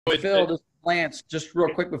Phil, this is Lance, just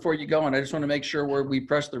real quick before you go, and I just want to make sure we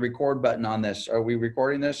press the record button on this. Are we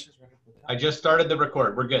recording this? I just started the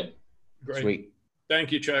record. We're good. Great. Sweet.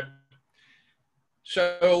 Thank you, Chuck.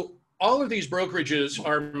 So all of these brokerages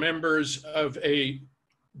are members of a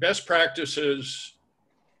best practices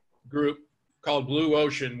group called Blue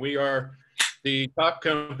Ocean. We are the top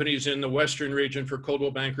companies in the Western region for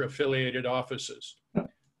Coldwell Banker affiliated offices.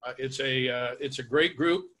 It's a great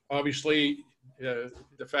group. Obviously,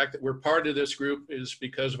 the fact that we're part of this group is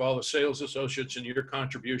because of all the sales associates and your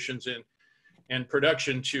contributions and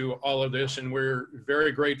production to all of this, and we're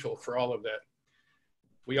very grateful for all of that.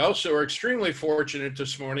 We also are extremely fortunate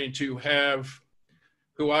this morning to have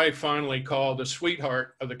who I fondly call the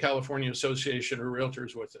sweetheart of the California Association of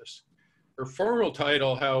Realtors with us. Her formal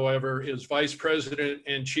title, however, is Vice President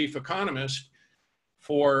and Chief Economist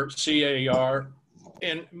for CAR.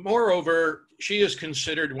 And moreover, she is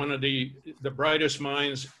considered one of the brightest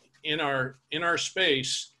minds in our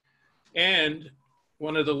space and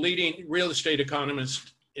one of the leading real estate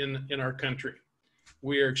economists in our country.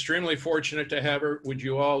 We are extremely fortunate to have her. Would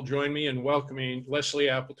you all join me in welcoming Leslie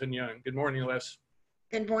Appleton-Young? Good morning, Les.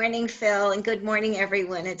 Good morning, Phil, and good morning,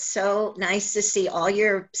 everyone. It's so nice to see all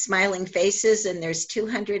your smiling faces, and there's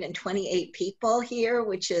 228 people here,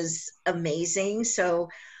 which is amazing. So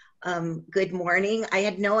good morning. I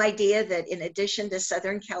had no idea that in addition to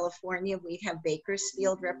Southern California, we'd have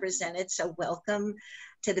Bakersfield represented. So welcome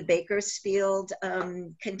to the Bakersfield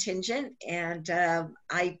contingent. And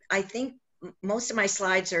I think most of my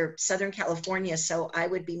slides are Southern California, so I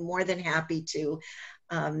would be more than happy to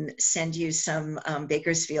send you some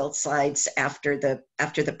Bakersfield slides after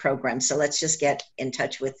the program. So let's just get in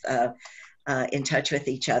touch with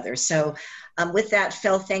each other. So with that,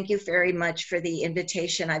 Phil, thank you very much for the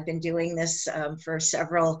invitation. I've been doing this for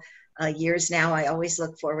several years now. I always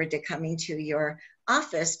look forward to coming to your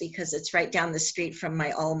office because it's right down the street from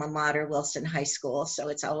my alma mater, Wilson High School. So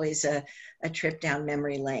it's always a trip down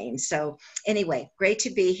memory lane. So anyway, great to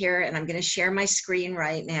be here. And I'm going to share my screen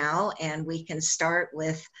right now, and we can start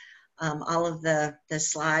with all of the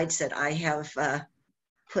slides that I have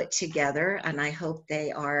put together, and I hope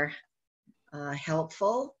they are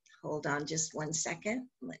helpful. Hold on just one second.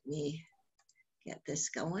 Let me get this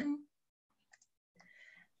going.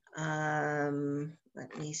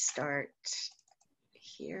 Let me start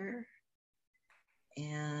here.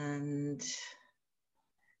 And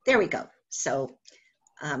there we go. So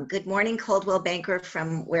good morning, Coldwell Banker,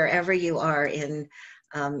 from wherever you are in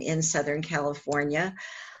Southern California.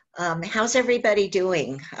 How's everybody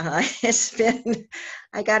doing? It's been,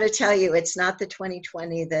 I got to tell you, it's not the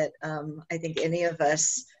 2020 that I think any of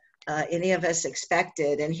us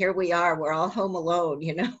expected. And here we are, we're all home alone.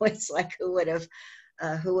 You know, it's like, who would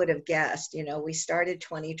have guessed? You know, we started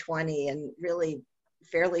 2020 in really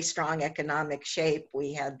fairly strong economic shape.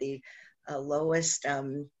 We had the lowest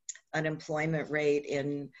unemployment rate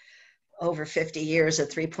in over 50 years at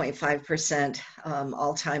 3.5%,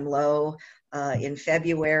 all-time low. In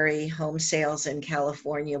February, home sales in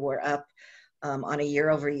California were up on a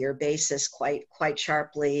year-over-year basis quite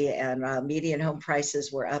sharply, and median home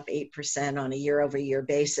prices were up 8% on a year-over-year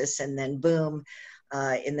basis. And then boom,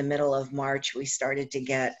 in the middle of March, we started to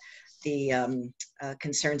get the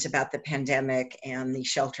concerns about the pandemic and the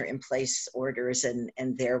shelter-in-place orders,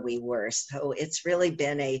 and there we were. So it's really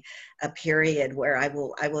been a period where I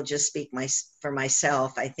will just speak for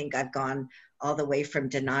myself. I think I've gone all the way from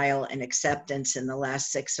denial and acceptance in the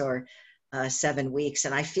last 6 or 7 weeks,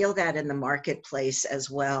 and I feel that in the marketplace as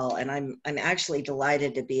well. And I'm actually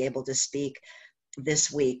delighted to be able to speak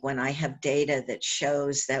this week when I have data that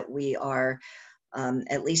shows that we are,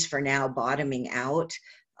 at least for now, bottoming out.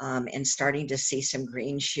 And starting to see some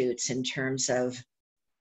green shoots in terms of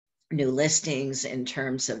new listings, in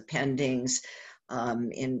terms of pendings,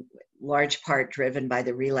 in large part driven by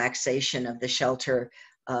the relaxation of the shelter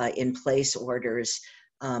in place orders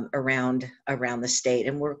around the state.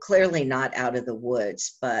 And we're clearly not out of the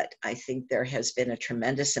woods, but I think there has been a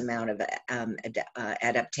tremendous amount of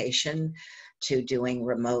adaptation to doing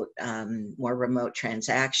more remote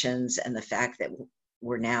transactions, and the fact that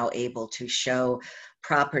we're now able to show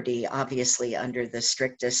property, obviously under the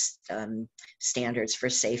strictest standards for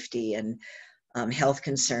safety and health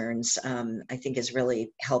concerns, I think is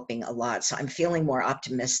really helping a lot. So I'm feeling more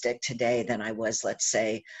optimistic today than I was, let's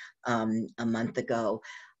say, a month ago.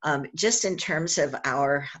 Just in terms of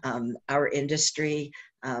our industry,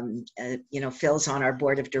 you know, Phil's on our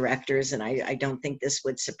board of directors, and I don't think this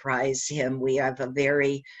would surprise him. We have a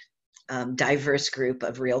very diverse group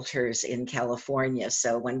of realtors in California.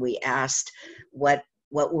 So when we asked what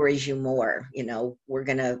worries you more, you know, we're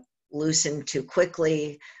gonna loosen too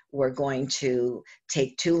quickly, we're going to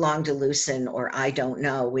take too long to loosen, or I don't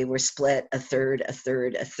know. We were split a third, a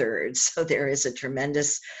third, a third. So there is a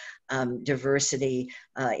tremendous diversity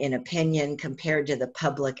in opinion compared to the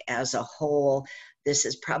public as a whole. This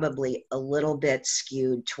is probably a little bit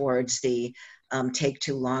skewed towards the take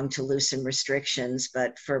too long to loosen restrictions,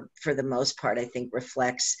 but for the most part, I think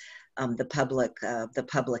reflects the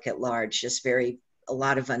public at large. Just a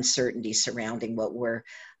lot of uncertainty surrounding what we're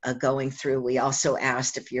going through. We also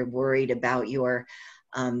asked if you're worried about your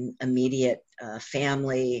immediate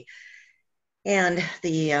family, and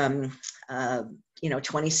the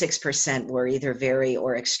 26% were either very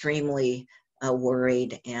or extremely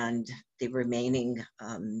worried, and the remaining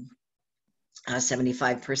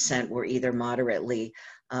 75% were either moderately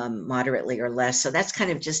or less. So that's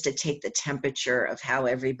kind of just to take the temperature of how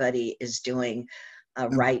everybody is doing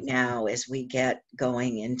right now as we get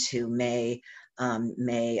going into May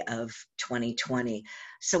of 2020.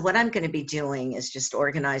 So what I'm going to be doing is just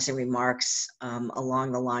organizing remarks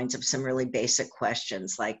along the lines of some really basic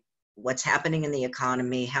questions, like what's happening in the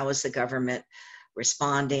economy, how is the government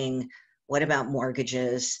responding, what about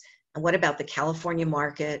mortgages, and what about the California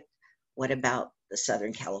market, what about the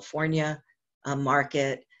Southern California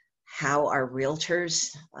market, how are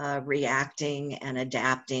realtors reacting and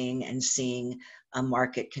adapting and seeing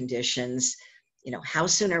market conditions. How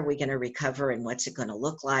soon are we going to recover and what's it going to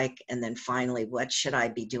look like? And then finally, what should I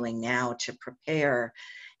be doing now to prepare?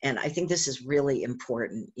 And I think this is really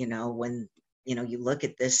important, when, you look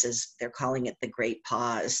at this as they're calling it the great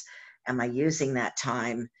pause. Am I using that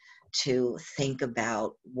time to think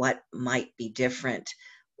about what might be different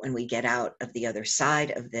when we get out of the other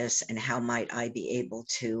side of this, and how might I be able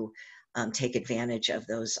to take advantage of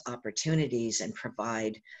those opportunities and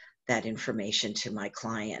provide that information to my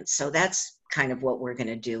clients? So that's kind of what we're going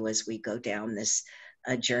to do as we go down this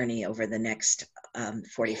journey over the next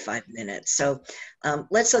 45 minutes. So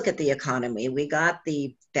let's look at the economy. We got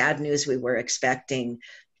the bad news we were expecting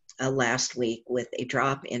last week with a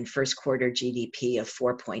drop in first quarter GDP of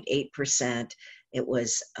 4.8%. It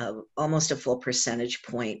was almost a full percentage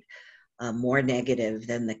point more negative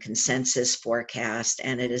than the consensus forecast,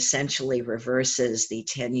 and it essentially reverses the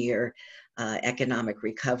 10-year economic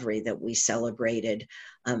recovery that we celebrated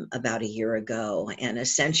about a year ago. And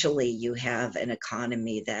essentially, you have an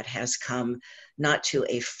economy that has come not to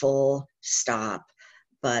a full stop,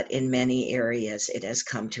 but in many areas, it has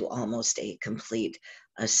come to almost a complete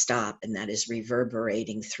stop, and that is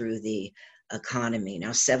reverberating through the economy.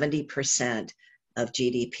 Now, 70% of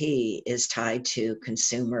GDP is tied to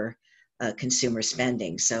consumer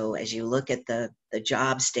spending. So as you look at the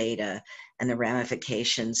jobs data and the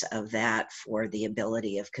ramifications of that for the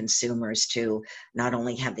ability of consumers to not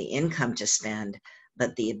only have the income to spend,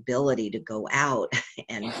 but the ability to go out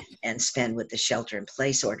and spend with the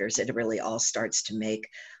shelter-in-place orders, it really all starts to make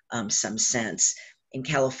some sense. In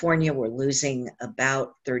California, we're losing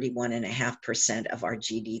about 31.5% of our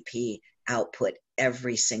GDP output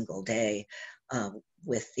every single day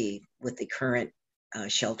with the current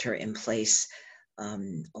shelter-in-place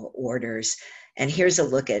orders. And here's a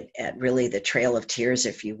look at really the trail of tears,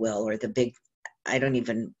 if you will, or the big, I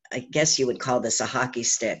guess you would call this a hockey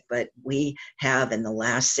stick, but we have in the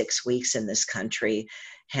last 6 weeks in this country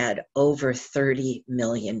had over 30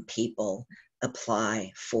 million people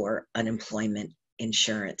apply for unemployment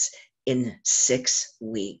insurance in 6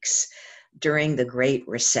 weeks. During the Great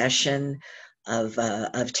Recession of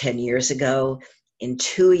 10 years ago, in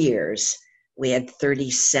 2 years, we had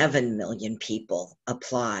 37 million people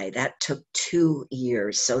apply. That took 2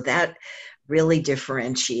 years. So that really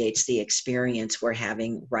differentiates the experience we're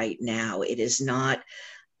having right now. It is not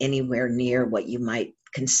anywhere near what you might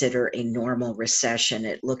consider a normal recession.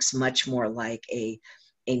 It looks much more like a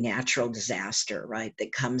natural disaster, right?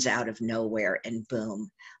 That comes out of nowhere and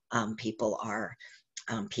boom, people are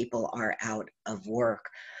out of work.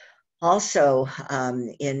 Also,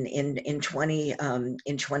 in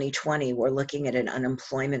 2020, we're looking at an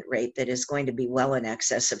unemployment rate that is going to be well in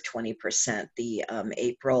excess of 20%. The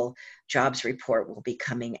April jobs report will be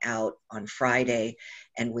coming out on Friday,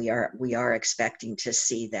 and we are expecting to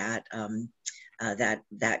see that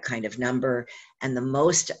that kind of number. And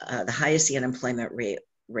the highest the unemployment rate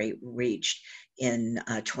reached in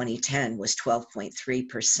 2010 was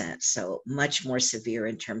 12.3%. So much more severe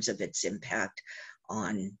in terms of its impact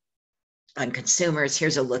on consumers.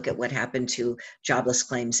 Here's a look at what happened to jobless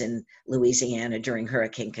claims in Louisiana during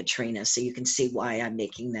Hurricane Katrina. So you can see why I'm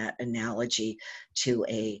making that analogy to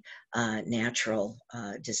a natural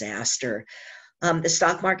disaster. The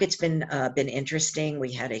stock market's been interesting.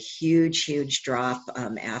 We had a huge drop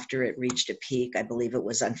after it reached a peak. I believe it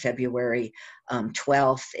was on February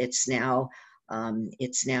 12th. It's now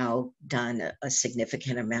done a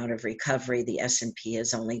significant amount of recovery. The S&P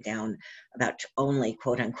is only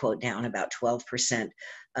quote unquote down about 12%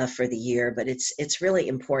 for the year. But it's really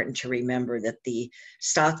important to remember that the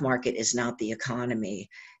stock market is not the economy,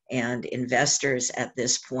 and investors at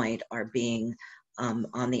this point are being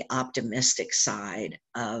on the optimistic side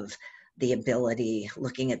of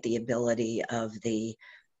looking at the ability of the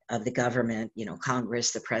government,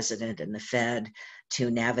 Congress, the president, and the Fed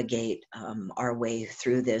to navigate our way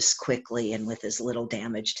through this quickly and with as little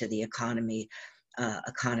damage to the economy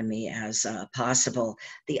as possible.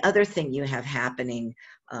 The other thing you have happening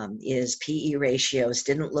is PE ratios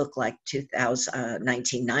didn't look like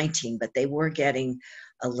 1919, but they were getting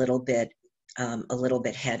a little bit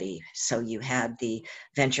heady. So you had the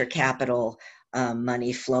venture capital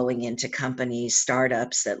money flowing into companies,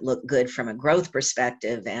 startups that look good from a growth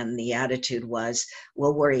perspective, and the attitude was,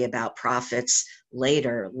 we'll worry about profits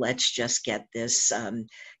later. Let's just get this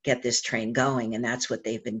train going, and that's what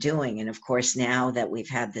they've been doing. And of course, now that we've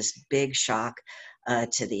had this big shock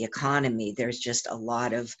to the economy, there's just a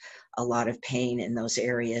lot of pain in those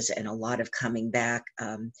areas, and a lot of coming back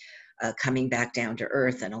down to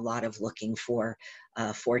earth, and a lot of looking for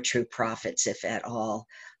true profits, if at all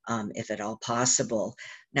possible.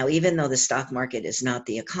 Now, even though the stock market is not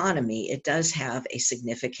the economy, it does have a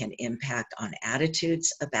significant impact on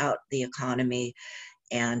attitudes about the economy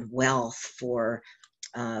and wealth for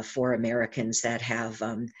Americans that have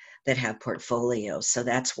portfolios. So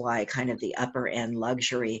that's why kind of the upper end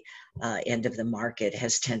luxury end of the market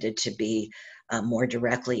has tended to be more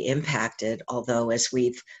directly impacted. Although, as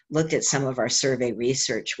we've looked at some of our survey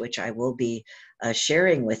research, which I will be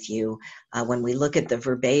sharing with you, when we look at the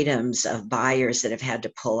verbatims of buyers that have had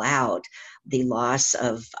to pull out, the loss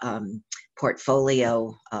of a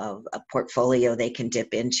portfolio they can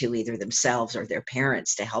dip into either themselves or their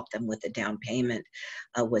parents to help them with the down payment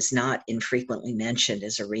was not infrequently mentioned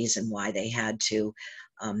as a reason why they had to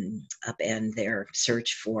upend their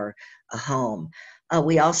search for a home.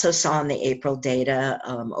 We also saw in the April data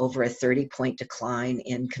over a 30-point decline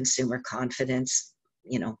in consumer confidence.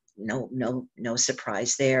 No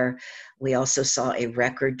surprise there. We also saw a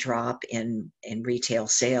record drop in retail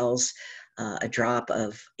sales, a drop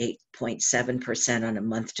of 8.7% on a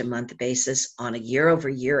month-to-month basis. On a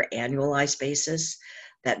year-over-year annualized basis,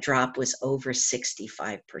 that drop was over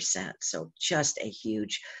 65%. So just a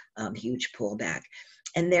huge pullback.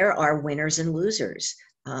 And there are winners and losers.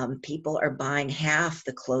 People are buying half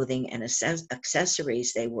the clothing and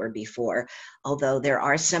accessories they were before, although there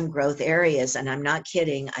are some growth areas, and I'm not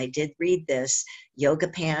kidding, I did read this. Yoga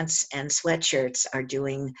pants and sweatshirts are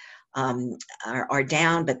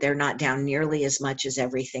down, but they're not down nearly as much as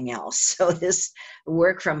everything else. So this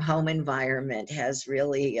work from home environment has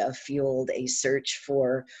really fueled a search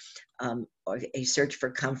for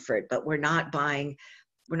comfort. But we're not buying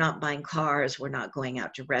cars, we're not going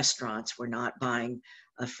out to restaurants, we're not buying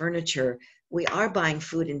furniture. We are buying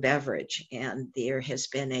food and beverage, and there has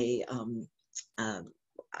been a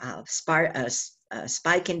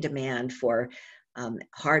spike in demand for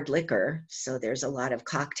hard liquor. So there's a lot of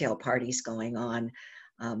cocktail parties going on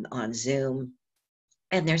Zoom,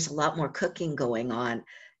 and there's a lot more cooking going on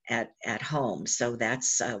at home. So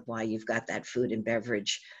that's why you've got that food and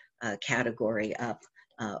beverage category up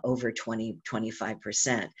over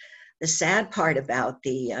 25%. The sad part about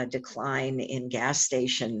the decline in gas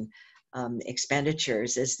station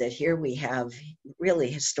expenditures is that here we have really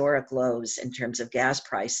historic lows in terms of gas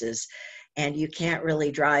prices, and you can't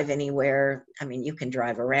really drive anywhere. I mean, you can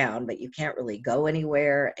drive around, but you can't really go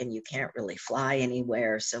anywhere, and you can't really fly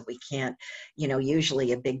anywhere. So we can't,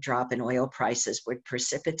 usually a big drop in oil prices would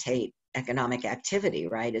precipitate economic activity,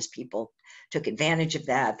 right? As people took advantage of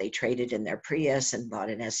that, they traded in their Prius and bought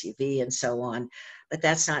an SUV and so on. But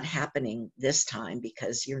that's not happening this time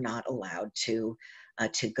because you're not allowed to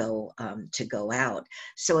go out.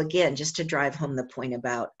 So again, just to drive home the point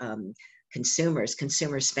about consumer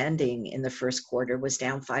spending in the first quarter was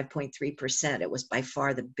down 5.3%. It was by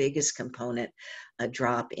far the biggest component, a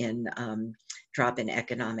drop in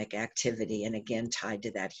economic activity, and again tied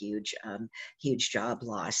to that huge job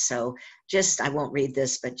loss. So I won't read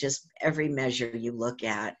this, but just every measure you look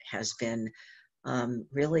at has been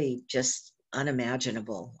really just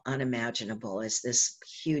unimaginable as this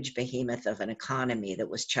huge behemoth of an economy that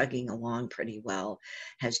was chugging along pretty well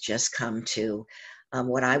has just come to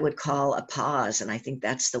what I would call a pause. And I think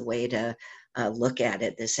that's the way to look at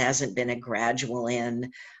it. This hasn't been a gradual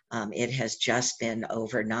in. It has just been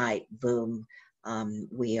overnight, boom,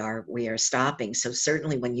 we are stopping. So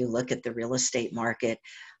certainly when you look at the real estate market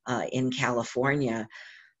in California,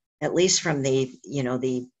 at least from the,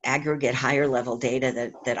 the aggregate higher level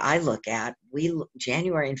data that I look at,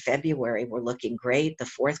 January and February were looking great. The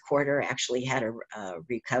fourth quarter actually had a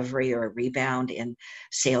recovery or a rebound in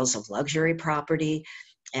sales of luxury property.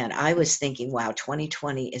 And I was thinking, wow,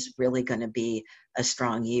 2020 is really going to be a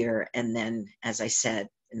strong year. And then, as I said,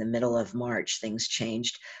 in the middle of March, things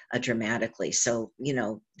changed dramatically. So,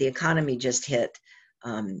 the economy just hit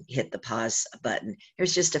the pause button.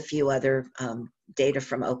 Here's just a few other data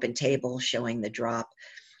from Open Table showing the drop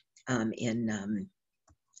in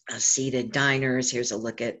seated diners. Here's a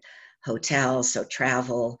look at hotels, so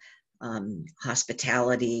travel,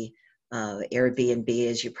 hospitality, Airbnb,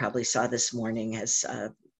 as you probably saw this morning, has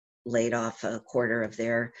laid off a quarter of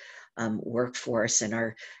their workforce and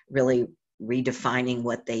are really redefining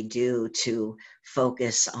what they do to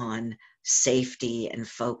focus on safety and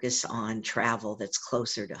focus on travel that's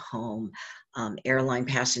closer to home. Airline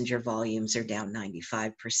passenger volumes are down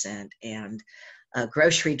 95%, and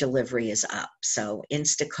grocery delivery is up. So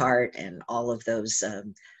Instacart and all of those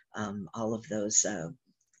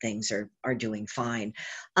things are doing fine.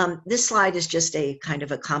 This slide is just a kind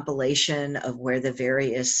of a compilation of where the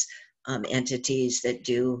various entities that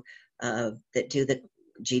do the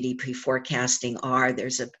GDP forecasting are.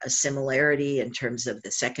 There's a similarity in terms of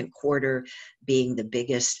the second quarter being the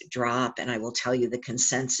biggest drop, and I will tell you the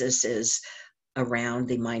consensus is around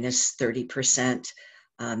the minus 30%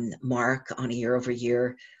 mark on a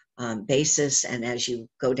year-over-year basis. And as you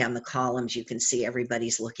go down the columns, you can see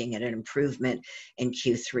everybody's looking at an improvement in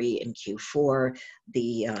Q3 and Q4.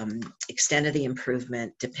 The extent of the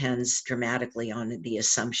improvement depends dramatically on the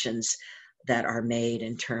assumptions that are made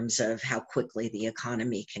in terms of how quickly the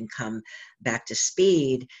economy can come back to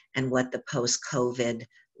speed and what the post-COVID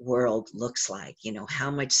world looks like. How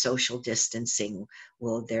much social distancing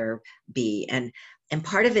will there be? And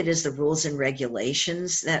part of it is the rules and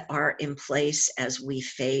regulations that are in place as we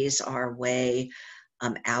phase our way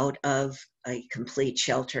out of a complete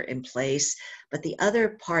shelter in place. But the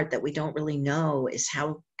other part that we don't really know is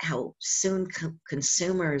how soon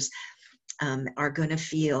consumers are going to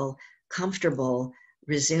feel comfortable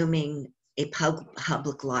resuming a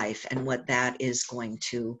public life and what that is going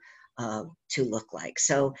to look like.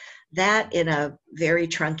 So that, in a very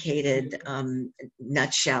truncated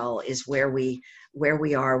nutshell, is where we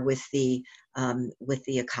are with the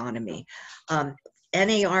economy.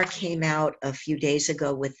 NAR came out a few days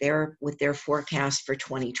ago with their forecast for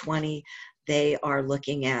 2020. They are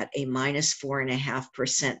looking at a minus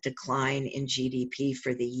 4.5% decline in GDP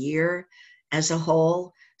for the year as a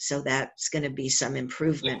whole. So that's going to be some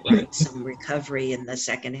improvement, right? Some recovery in the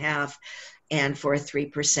second half, and for a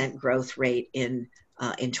 3% growth rate in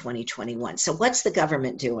 2021. So what's the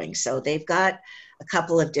government doing? So they've got a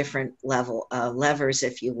couple of different levers,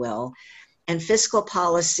 if you will. And fiscal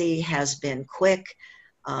policy has been quick.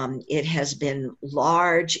 It has been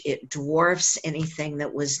large. It dwarfs anything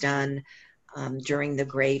that was done during the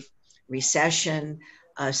Great Recession.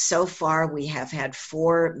 So far, we have had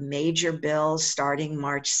 4 major bills starting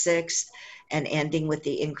March 6th and ending with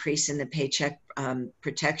the increase in the Paycheck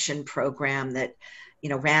Protection Program that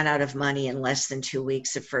ran out of money in less than 2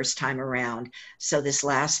 weeks the first time around. So this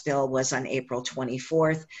last bill was on April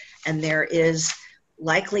 24th, and there is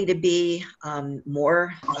likely to be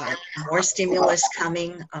more stimulus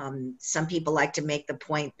coming. Some people like to make the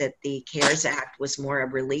point that the CARES Act was more a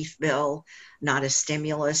relief bill, not a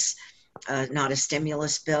stimulus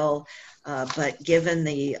bill. But given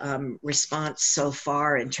the response so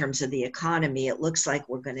far in terms of the economy, it looks like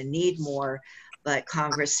we're going to need more, but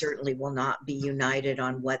Congress certainly will not be united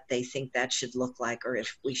on what they think that should look like, or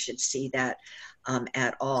if we should see that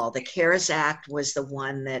at all. The CARES Act was the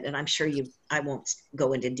one that, and I'm sure I won't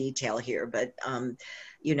go into detail here, but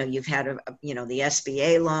you've had the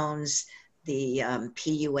SBA loans, the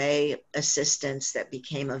PUA assistance that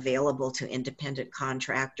became available to independent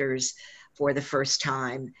contractors for the first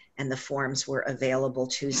time, and the forms were available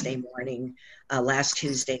last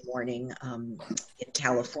Tuesday morning in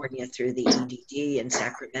California through the EDD in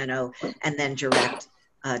Sacramento, and then direct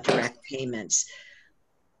payments.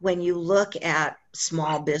 When you look at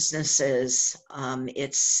small businesses,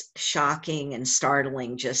 it's shocking and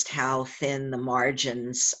startling just how thin the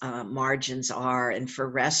margins are. And for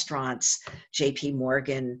restaurants, JP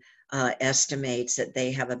Morgan estimates that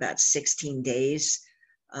they have about 16 days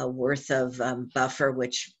worth of buffer,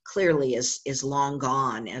 which clearly is long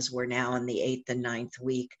gone, as we're now in the 8th and 9th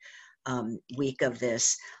week of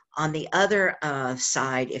this. On the other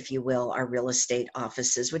side, if you will, are real estate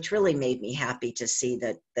offices, which really made me happy to see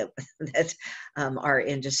that our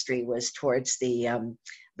industry was towards the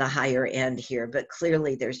higher end here. But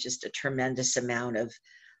clearly, there's just a tremendous amount of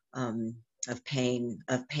pain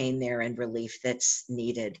there and relief that's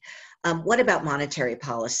needed. What about monetary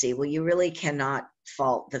policy? Well, you really cannot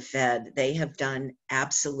fault the Fed. They have done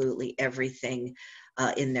absolutely everything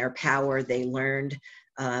in their power. They learned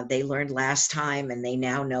last time, and they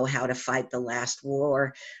now know how to fight the last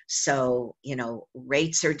war. So, you know,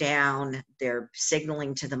 rates are down. They're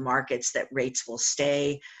signaling to the markets that rates will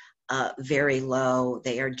stay very low.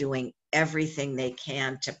 They are doing everything they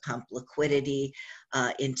can to pump liquidity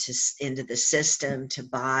into the system, to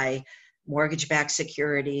buy mortgage-backed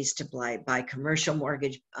securities, to buy commercial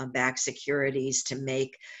mortgage-backed securities, to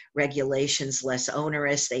make regulations less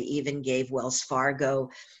onerous. They even gave Wells Fargo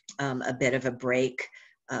a bit of a break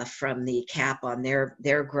from the cap on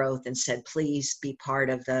their growth and said, please be part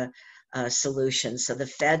of the solution. So the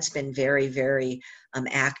Fed's been very, very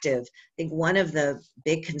active. I think one of the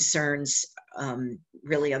big concerns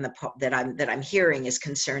really that I'm hearing is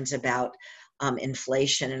concerns about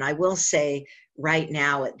inflation. And I will say right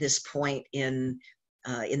now at this point in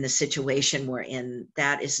the situation we're in,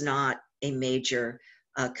 that is not a major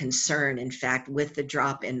concern. In fact, with the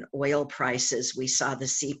drop in oil prices, we saw the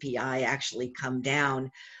CPI actually come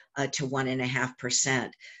down to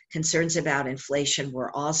 1.5%. Concerns about inflation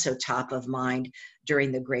were also top of mind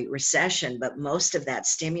during the Great Recession, but most of that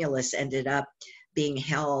stimulus ended up being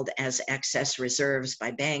held as excess reserves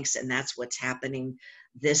by banks, and that's what's happening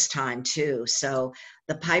this time too. So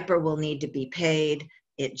the piper will need to be paid.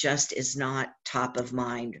 It just is not top of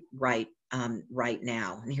mind right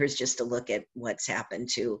now. And here's just a look at what's happened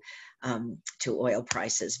to oil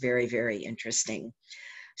prices. Very, very interesting.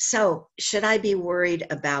 So should I be worried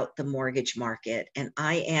about the mortgage market? And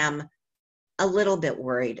I am a little bit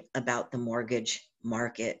worried about the mortgage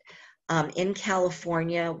market. In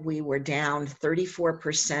California, we were down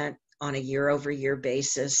 34% on a year-over-year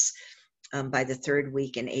basis by the third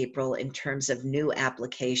week in April in terms of new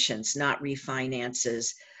applications, not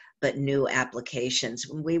refinances, but new applications.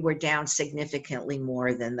 We were down significantly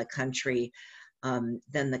more than the country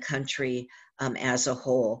as a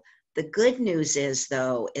whole. The good news is,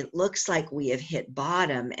 though, it looks like we have hit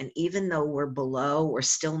bottom, and even though we're below, we're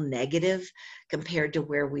still negative compared to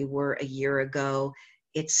where we were a year ago.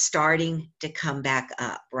 It's starting to come back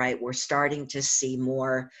up, right? We're starting to see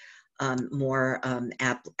more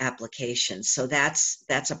applications. So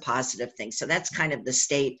that's a positive thing. So that's kind of the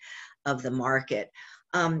state of the market.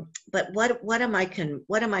 But what am I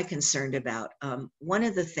concerned about? One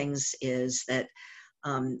of the things is that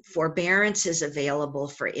forbearance is available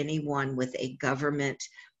for anyone with a government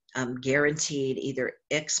guaranteed either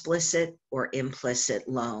explicit or implicit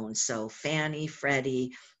loan. So Fannie,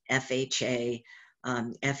 Freddie, FHA,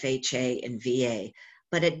 and VA.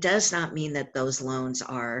 But it does not mean that those loans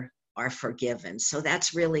are forgiven. So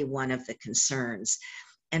that's really one of the concerns.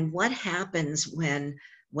 And what happens when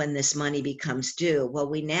this money becomes due? Well,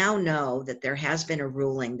 we now know that there has been a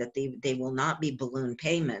ruling that they will not be balloon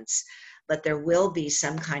payments, but there will be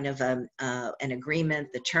some kind of an agreement,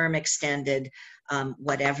 the term extended,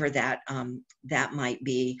 whatever that might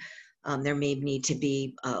be. There may need to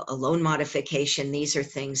be a loan modification. These are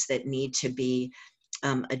things that need to be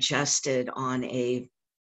adjusted on a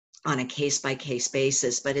case-by-case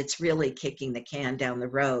basis, but it's really kicking the can down the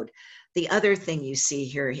road. The other thing you see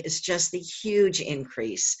here is just the huge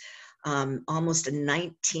increase, almost a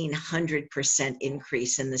 1,900%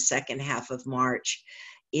 increase in the second half of March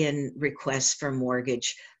in requests for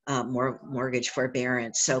mortgage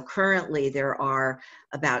forbearance. So currently there are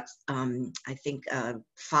about,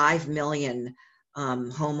 5 million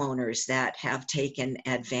homeowners that have taken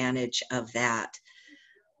advantage of that.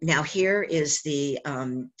 Now here is the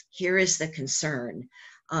concern.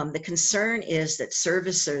 The concern is that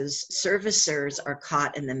servicers are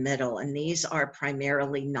caught in the middle, and these are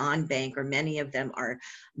primarily non-bank, or many of them are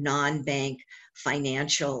non-bank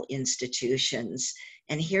financial institutions.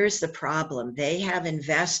 And here's the problem. They have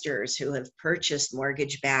investors who have purchased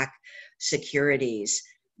mortgage-backed securities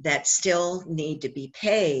that still need to be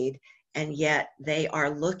paid, and yet they are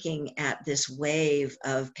looking at this wave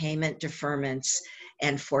of payment deferments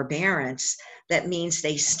and forbearance. That means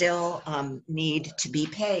they still need to be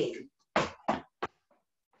paid.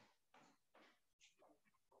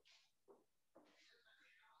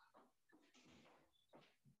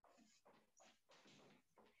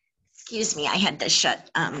 Excuse me, I had to shut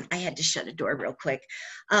a door real quick.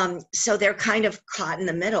 So they're kind of caught in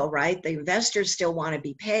the middle, right? The investors still want to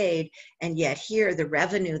be paid, and yet here the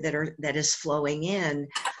revenue that is flowing in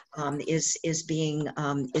is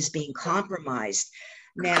being compromised.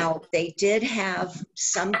 Now, they did have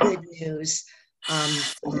some good news on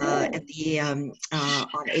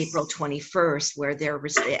April 21st, where the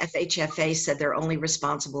FHFA said they're only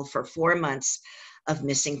responsible for 4 months of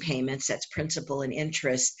missing payments. That's principal and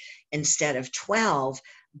interest instead of 12.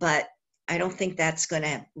 But I don't think that's going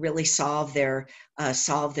to really solve their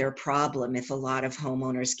problem if a lot of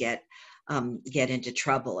homeowners get into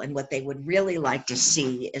trouble. And what they would really like to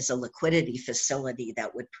see is a liquidity facility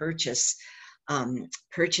that would purchase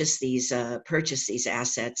these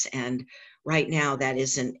assets. And right now, that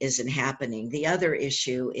isn't happening. The other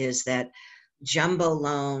issue is that jumbo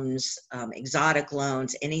loans, exotic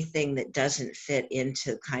loans, anything that doesn't fit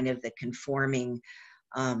into kind of the conforming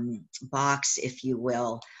box, if you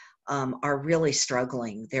will, are really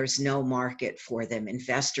struggling. There's no market for them.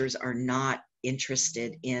 Investors are not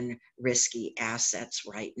interested in risky assets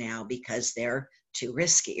right now because they're too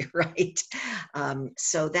risky, right?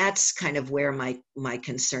 So that's kind of where my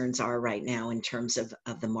concerns are right now in terms of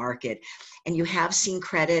the market. And you have seen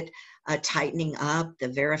credit tightening up. The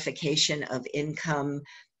verification of income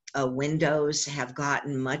windows have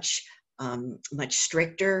gotten much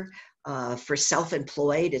stricter. For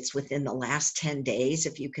self-employed, it's within the last 10 days,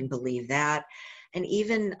 if you can believe that. And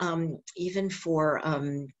even for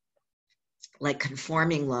like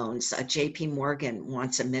conforming loans, JP Morgan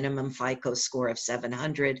wants a minimum FICO score of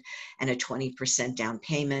 700 and a 20% down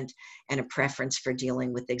payment and a preference for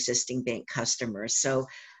dealing with existing bank customers. So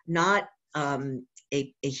not a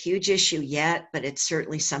huge issue yet, but it's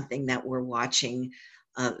certainly something that we're watching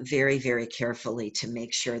very, very carefully to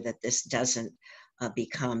make sure that this doesn't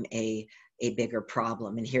become a bigger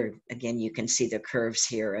problem. And here, again, you can see the curves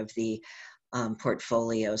here of the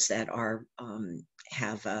portfolios that are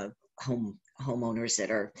have homeowners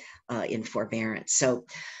that are in forbearance. So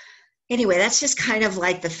anyway, that's just kind of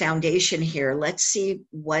like the foundation here. Let's see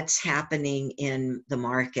what's happening in the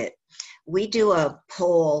market. We do a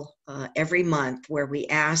poll every month where we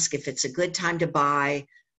ask if it's a good time to buy,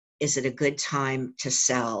 is it a good time to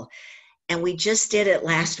sell? And we just did it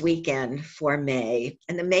last weekend for May,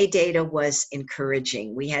 and the May data was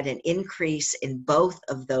encouraging. We had an increase in both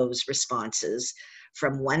of those responses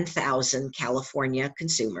from 1,000 California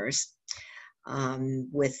consumers,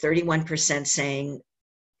 with 31% saying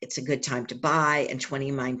it's a good time to buy and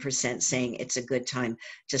 29% saying it's a good time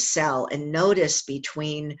to sell. And notice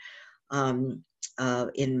between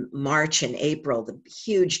in March and April, the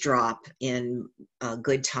huge drop in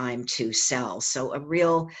good time to sell. So a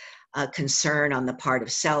real concern on the part of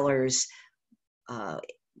sellers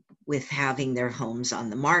with having their homes on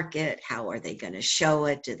the market. How are they going to show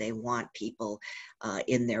it? Do they want people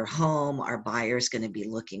in their home? Are buyers going to be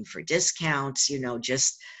looking for discounts? You know,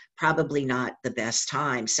 just probably not the best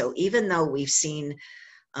time. So even though we've seen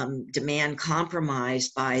demand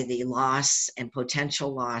compromised by the loss and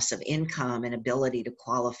potential loss of income and ability to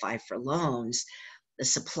qualify for loans, the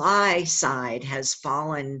supply side has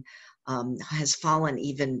fallen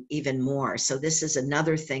even more. So this is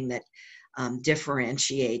another thing that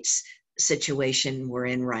differentiates the situation we're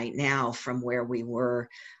in right now from where we were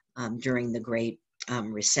during the Great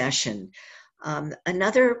Recession.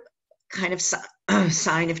 Another kind of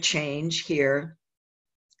sign of change here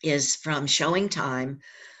is from Showing Time,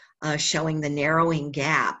 showing the narrowing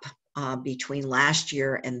gap between last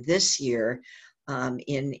year and this year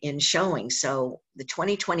in showing. So the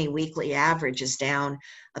 2020 weekly average is down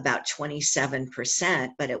about 27%,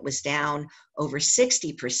 but it was down over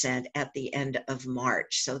 60% at the end of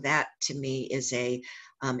March. So that to me is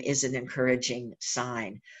an encouraging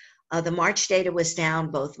sign. The March data was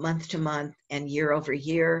down both month to month and year over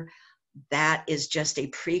year. That is just a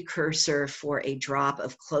precursor for a drop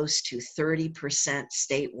of close to 30%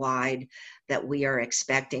 statewide that we are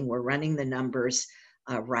expecting. We're running the numbers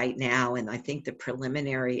right now, and I think the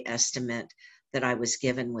preliminary estimate that I was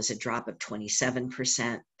given was a drop of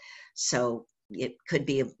 27%. So it could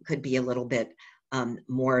be a little bit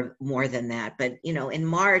more than that. But you know, in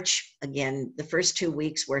March, again, the first 2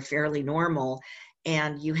 weeks were fairly normal,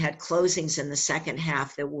 and you had closings in the second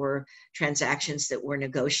half that were transactions that were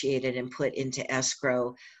negotiated and put into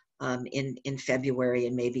escrow in February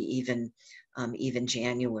and maybe even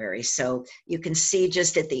January. So you can see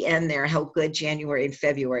just at the end there how good January and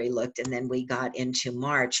February looked, and then we got into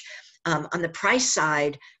March. On the price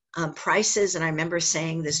side, prices, and I remember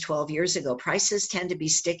saying this 12 years ago, prices tend to be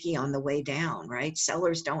sticky on the way down, right?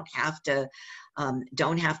 Sellers don't have to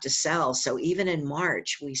sell. So even in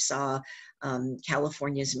March, we saw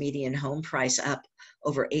California's median home price up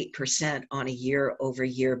over 8% on a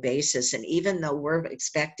year-over-year basis. And even though we're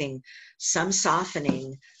expecting some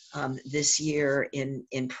softening this year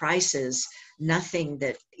in prices, nothing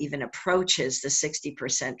that even approaches the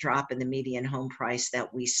 60% drop in the median home price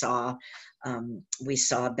that we saw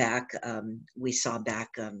back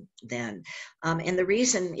then. And the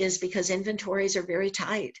reason is because inventories are very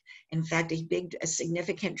tight. In fact, a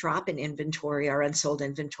significant drop in inventory, our unsold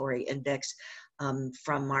inventory index,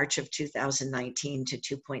 from March of 2019 to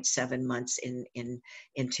 2.7 months in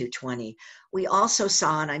 2020. We also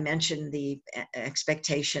saw, and I mentioned the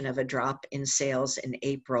expectation of a drop in sales in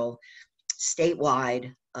April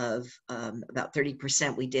statewide of about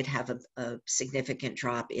 30%. We did have a significant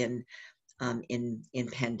drop in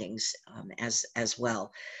pendings as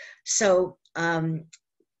well. So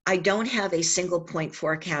I don't have a single point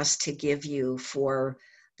forecast to give you for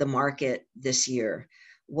the market this year.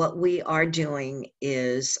 What we are doing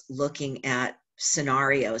is looking at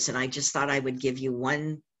scenarios, and I just thought I would give you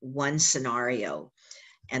one scenario.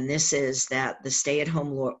 And this is that the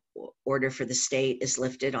stay-at-home order for the state is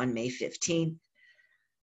lifted on May 15th,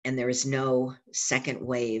 and there is no second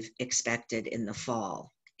wave expected in the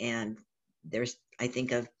fall. And there's, I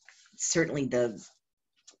think, certainly the,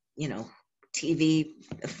 TV,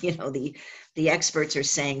 the experts are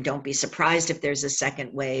saying, don't be surprised if there's a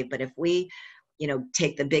second wave. But if we,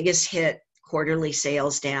 take the biggest hit, quarterly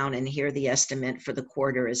sales down, and here the estimate for the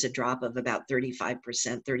quarter is a drop of about 35%,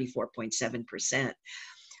 34.7%.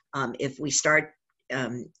 If we start,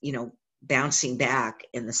 bouncing back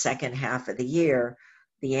in the second half of the year,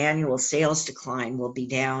 the annual sales decline will be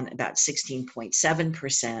down about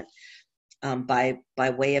 16.7%. By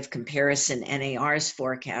way of comparison, NAR's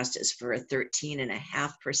forecast is for a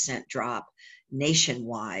 13.5% drop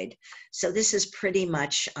nationwide. So this is pretty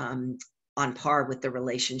much on par with the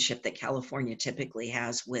relationship that California typically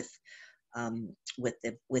has with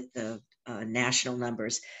the national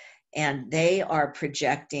numbers. And they are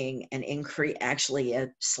projecting an increase, actually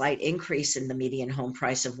a slight increase in the median home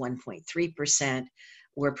price of 1.3%.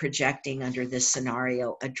 We're projecting under this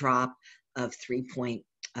scenario a drop of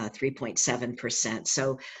 3.7%.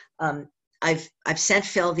 So I've sent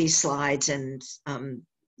Phil these slides, and I'm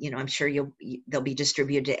sure they'll be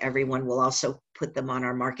distributed to everyone. We'll also put them on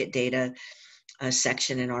our market data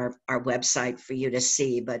section in our website for you to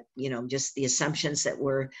see. But just the assumptions that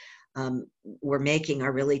we're making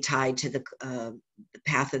are really tied to the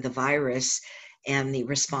path of the virus and the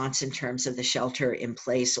response in terms of the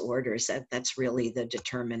shelter-in-place orders. That's really the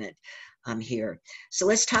determinant here. So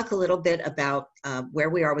let's talk a little bit about where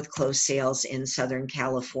we are with closed sales in Southern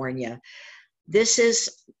California. This is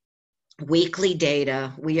weekly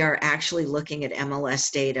data. We are actually looking at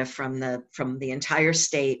MLS data from the entire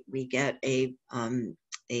state. We get a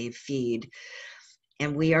feed,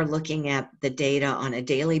 and we are looking at the data on a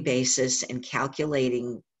daily basis and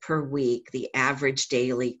calculating per week the average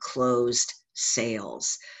daily closed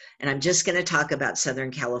sales. And I'm just going to talk about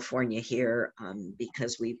Southern California here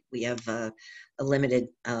because we have a limited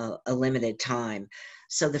time.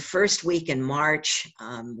 So the first week in March,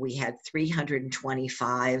 we had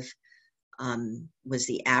 325 was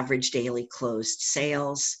the average daily closed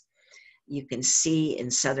sales. You can see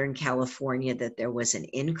in Southern California that there was an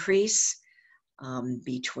increase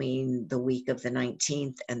between the week of the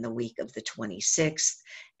 19th and the week of the 26th,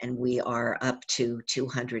 and we are up to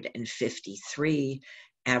 253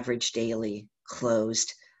 average daily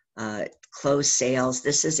closed sales.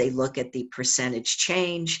 This is a look at the percentage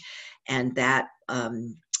change, and that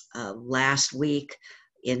last week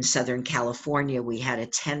in Southern California, we had a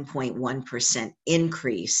 10.1%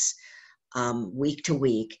 increase week to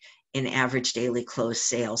week in average daily closed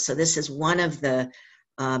sales. So this is one of the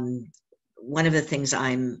things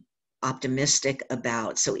I'm optimistic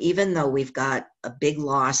about. So even though we've got a big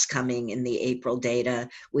loss coming in the April data,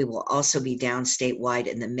 we will also be down statewide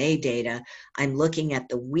in the May data. I'm looking at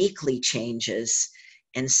the weekly changes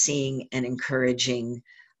and seeing an encouraging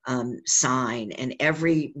sign. And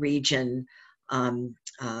every region,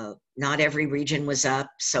 not every region was up.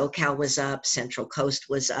 SoCal was up, Central Coast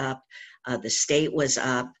was up, the state was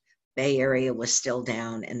up, Bay Area was still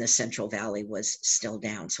down, and the Central Valley was still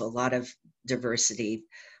down. So a lot of diversity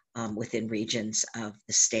within regions of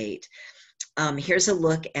the state. Here's a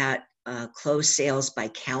look at closed sales by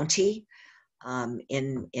county.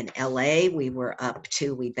 In LA, we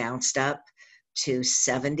bounced up to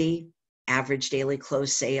 70 average daily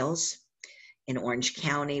closed sales. In Orange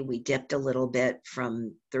County, we dipped a little bit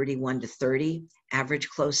from 31 to 30 average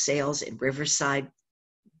closed sales. In Riverside,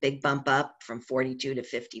 big bump up from 42 to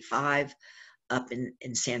 55, up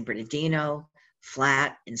in San Bernardino,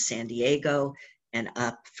 flat in San Diego, and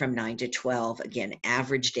up from 9 to 12, again,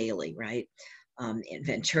 average daily, right? in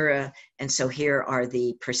Ventura. And so here are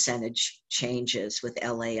the percentage changes with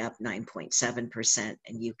LA up 9.7%,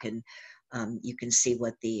 and you can see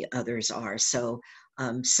what the others are. So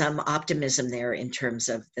some optimism there in terms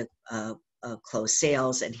of the closed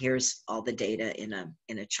sales, and here's all the data in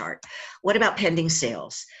a chart. What about pending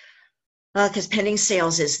sales? Because pending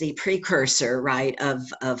sales is the precursor, right,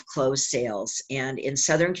 of closed sales. And in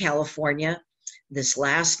Southern California, this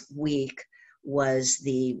last week was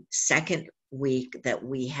the second week that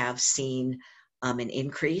we have seen an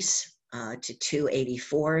increase to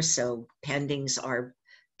 284. So pendings are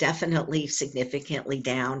definitely significantly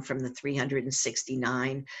down from the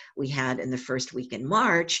 369 we had in the first week in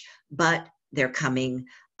March, but they're coming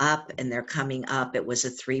up, and they're coming up. It was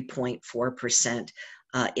a 3.4%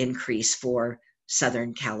 increase for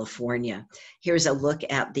Southern California. Here's a look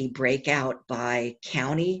at the breakout by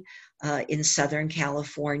county in Southern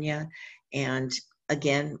California. And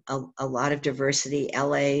again, a lot of diversity.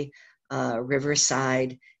 LA,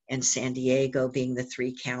 Riverside, and San Diego being the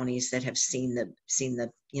three counties that have seen the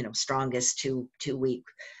strongest two-week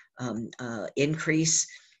increase.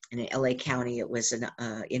 And in LA County, it was an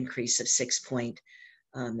increase of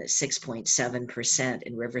 6.7%,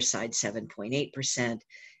 in Riverside 7.8%,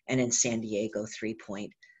 and in San Diego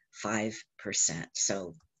 3.5%.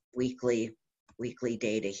 So weekly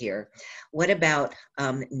data here. What about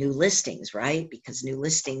new listings, right? Because new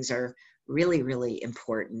listings are really, really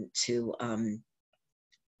important to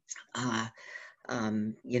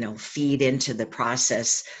feed into the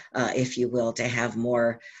process, if you will, to have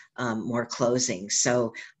more closings.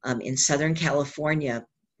 So in Southern California,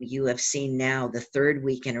 you have seen now the third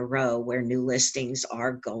week in a row where new listings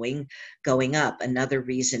are going up. Another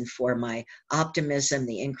reason for my optimism,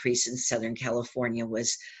 the increase in Southern California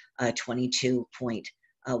was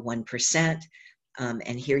 22.1%.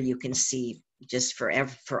 And here you can see, just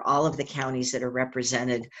for all of the counties that are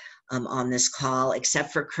represented on this call,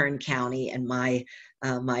 except for Kern County, and my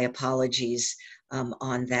apologies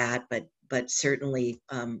on that, but certainly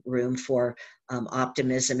room for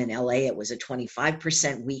optimism. In LA, it was a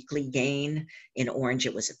 25% weekly gain. In Orange,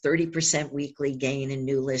 it was a 30% weekly gain in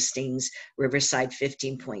new listings. Riverside,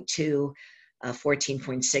 15.2.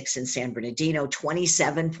 14.6 in San Bernardino,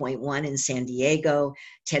 27.1 in San Diego,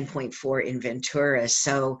 10.4 in Ventura.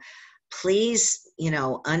 So please,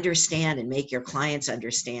 understand and make your clients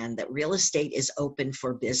understand that real estate is open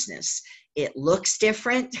for business. It looks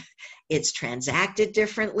different, it's transacted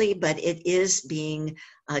differently, but it is being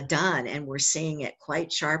done, and we're seeing it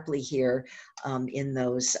quite sharply here in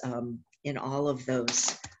all of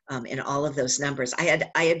those numbers. I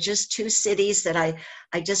had just two cities that I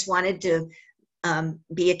just wanted to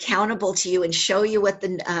be accountable to you and show you what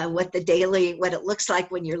it looks like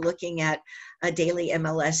when you're looking at daily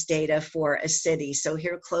MLS data for a city. So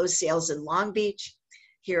here are closed sales in Long Beach.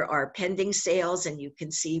 Here are pending sales, and you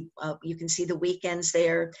can see the weekends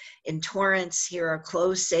there. In Torrance, here are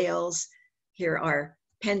closed sales. Here are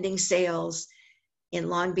pending sales. In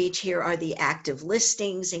Long Beach, here are the active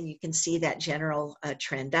listings, and you can see that general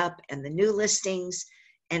trend up, and the new listings.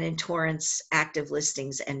 And in Torrance, active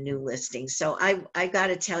listings and new listings. So I got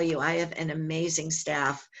to tell you, I have an amazing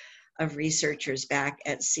staff of researchers back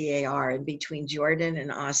at CAR, and between Jordan and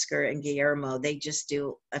Oscar and Guillermo, they just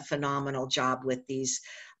do a phenomenal job with these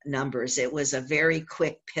numbers. It was a very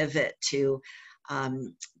quick pivot to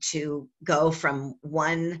go from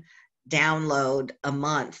one download a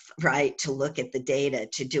month, right, to look at the data,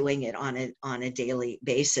 to doing it on a daily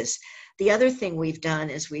basis. The other thing we've done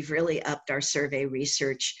is we've really upped our survey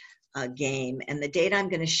research game. And the data I'm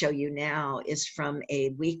going to show you now is from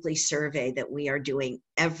a weekly survey that we are doing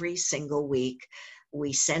every single week.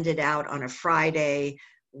 We send it out on a Friday.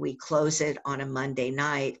 We close it on a Monday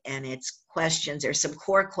night, and it's questions. There's some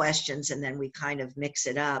core questions, and then we kind of mix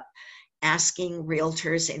it up. Asking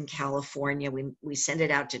realtors in California, we send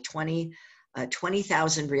it out to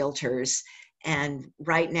 20,000 realtors. And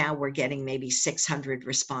right now we're getting maybe 600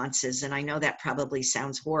 responses. And I know that probably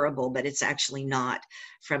sounds horrible, but it's actually not.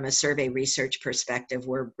 From a survey research perspective,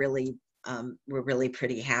 we're really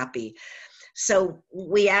pretty happy. So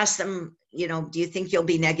we asked them, do you think you'll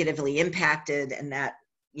be negatively impacted? And that,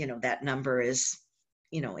 that number is,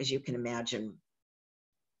 as you can imagine,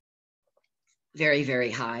 very,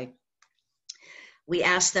 very high. We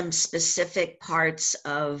asked them specific parts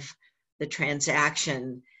of the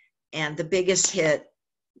transaction. And the biggest hit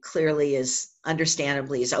clearly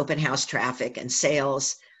understandably is open house traffic and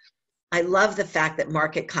sales. I love the fact that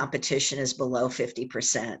market competition is below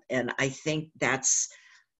 50%. And I think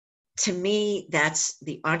to me, that's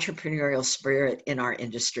the entrepreneurial spirit in our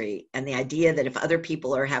industry. And the idea that if other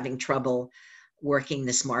people are having trouble, working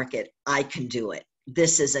this market, I can do it.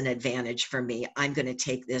 This is an advantage for me. I'm going to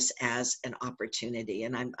take this as an opportunity.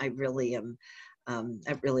 And I really am,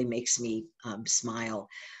 that really makes me smile.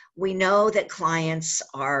 We know that clients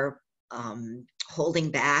are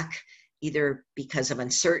holding back either because of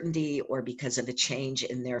uncertainty or because of a change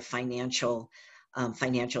in their financial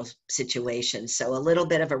situation. So a little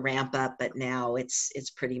bit of a ramp up, but now it's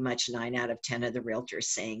pretty much 9 out of 10 of the realtors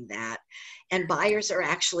saying that. And buyers are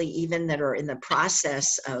actually, even that are in the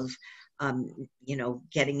process of,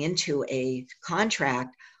 getting into a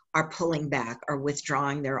contract, are pulling back, are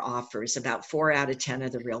withdrawing their offers. About 4 out of 10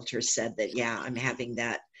 of the realtors said that, yeah, I'm having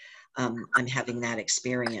that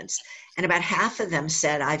experience. And about half of them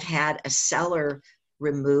said, I've had a seller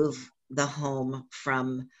remove the home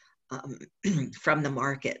from the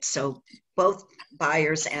market. So both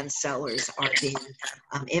buyers and sellers are being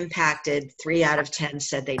impacted. 3 out of 10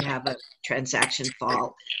 said they'd have a transaction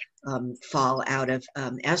fall out of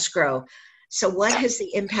escrow. So what has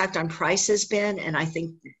the impact on prices been? And I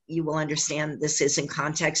think you will understand this is in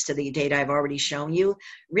context to the data I've already shown you.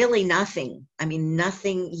 Really nothing. I mean,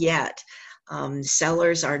 nothing yet.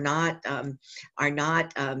 Sellers are not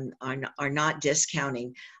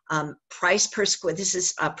discounting. Price per square. This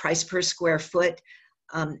is price per square foot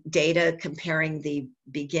data comparing the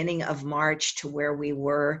beginning of March to where we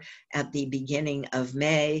were at the beginning of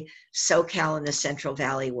May. SoCal and the Central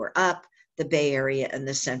Valley were up. The Bay Area and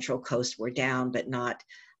the Central Coast were down, but not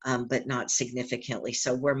significantly.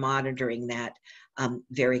 So we're monitoring that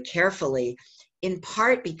very carefully, in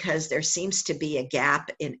part because there seems to be a gap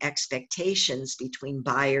in expectations between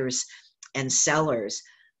buyers and sellers.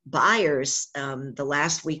 Buyers, the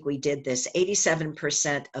last week we did this,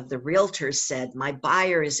 87% of the realtors said, my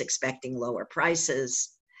buyer is expecting lower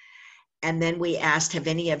prices. And then we asked, have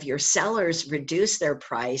any of your sellers reduced their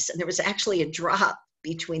price? And there was actually a drop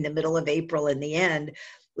between the middle of April and the end,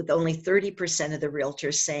 with only 30% of the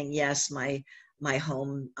realtors saying, yes, my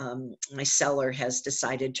seller has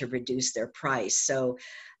decided to reduce their price. So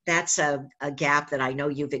that's a gap that I know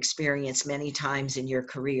you've experienced many times in your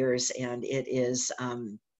careers, and it is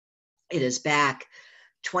back.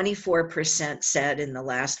 24% said in the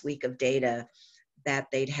last week of data that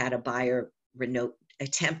they'd had a buyer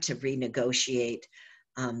attempt to renegotiate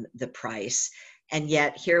the price. And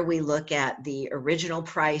yet here we look at the original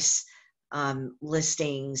price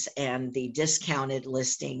listings and the discounted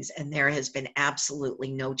listings, and there has been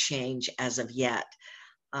absolutely no change as of yet.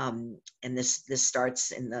 And this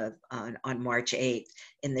starts on March 8th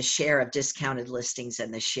in the share of discounted listings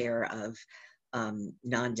and the share of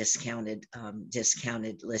non-discounted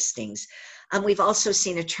discounted listings. We've also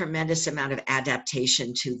seen a tremendous amount of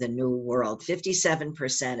adaptation to the new world.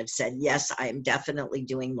 57% have said, yes, I am definitely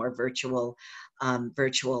doing more virtual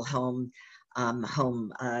home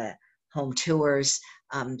tours.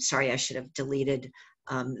 Sorry, I should have deleted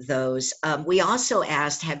those. We also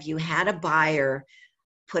asked, have you had a buyer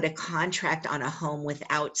put a contract on a home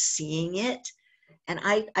without seeing it? And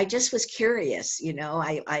I just was curious,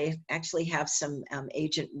 I actually have some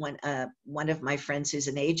agent, one of my friends who's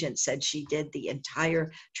an agent said she did the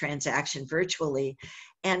entire transaction virtually.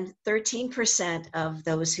 And 13% of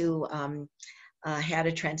those who had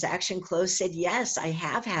a transaction closed said, yes, I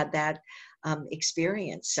have had that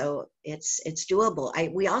experience. So it's doable.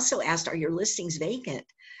 We also asked, are your listings vacant?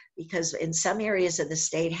 Because in some areas of the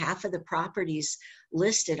state, half of the properties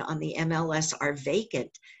listed on the MLS are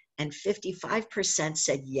vacant. And 55%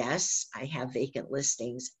 said, yes, I have vacant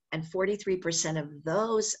listings. And 43% of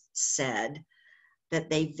those said that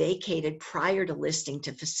they vacated prior to listing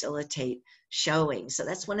to facilitate showing. So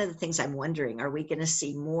that's one of the things I'm wondering. Are we going to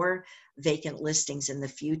see more vacant listings in the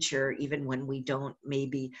future, even when we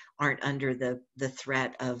aren't under the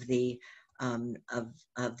threat of the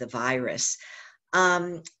virus?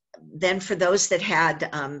 Then for those that had,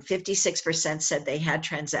 56% said they had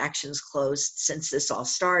transactions closed since this all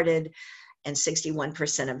started, and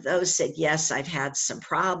 61% of those said, yes, I've had some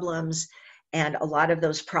problems. And a lot of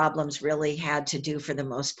those problems really had to do, for the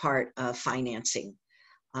most part, financing.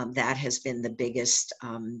 That has been the biggest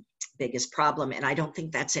problem. And I don't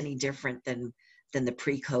think that's any different than the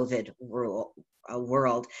pre-COVID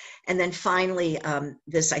world. And then finally,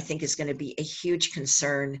 this I think is going to be a huge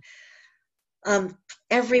concern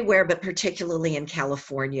everywhere, but particularly in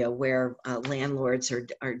California, where landlords are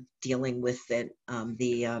dealing with the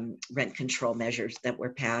rent control measures that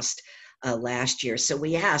were passed last year. So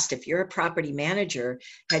we asked, if you're a property manager,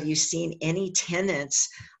 have you seen any tenants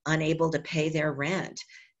unable to pay their rent?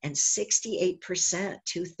 And 68%,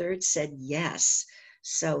 2/3, said yes.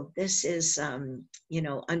 So this is,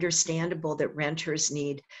 understandable that renters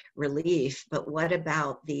need relief, but what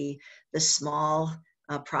about the small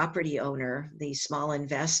property owner, the small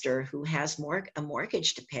investor who has a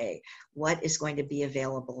mortgage to pay? What is going to be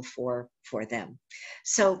available for them?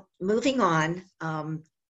 So moving on, I'm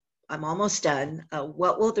almost done.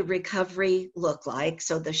 What will the recovery look like?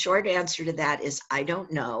 So the short answer to that is I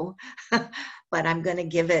don't know, but I'm going to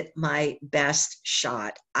give it my best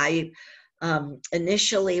shot.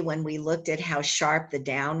 Initially, when we looked at how sharp the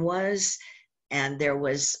down was, and there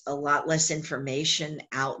was a lot less information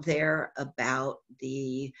out there about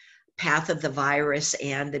the path of the virus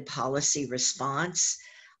and the policy response,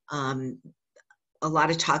 a lot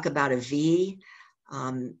of talk about a V.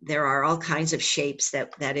 There are all kinds of shapes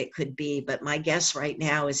that it could be, but my guess right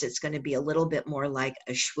now is it's going to be a little bit more like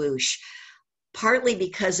a swoosh, partly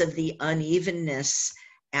because of the unevenness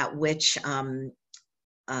at which the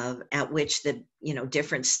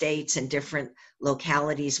different states and different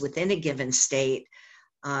localities within a given state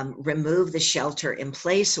remove the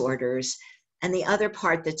shelter-in-place orders, and the other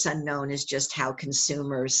part that's unknown is just how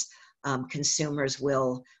consumers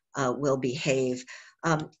will behave.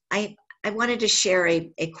 I wanted to share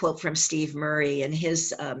a quote from Steve Murray in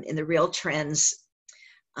his in the Real Trends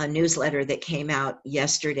newsletter that came out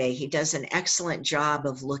yesterday. He does an excellent job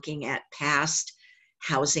of looking at past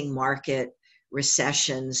housing market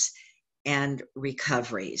recessions and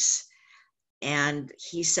recoveries. And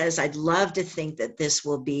he says, I'd love to think that this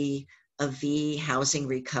will be a V housing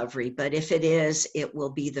recovery, but if it is, it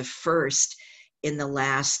will be the first in the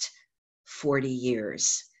last 40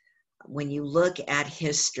 years. When you look at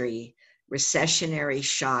history, recessionary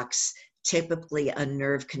shocks typically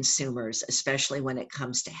unnerve consumers, especially when it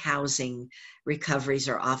comes to housing. Recoveries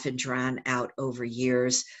are often drawn out over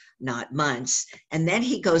years, not months. And then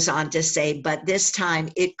he goes on to say, but this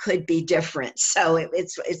time it could be different. So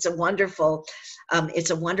it's a wonderful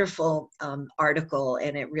article,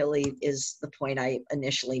 and it really is the point I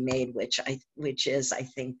initially made, which is I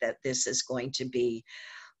think that this is going to be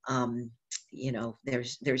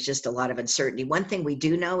there's just a lot of uncertainty. One thing we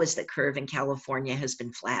do know is the curve in California has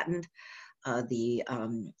been flattened. The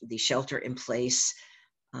shelter in place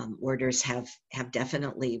orders have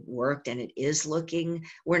definitely worked, and it is looking,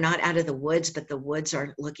 we're not out of the woods, but the woods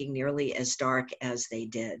aren't looking nearly as dark as they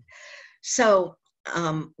did. So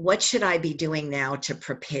what should I be doing now to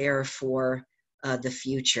prepare for the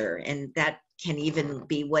future? And that can even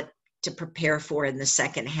be what to prepare for in the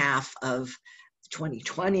second half of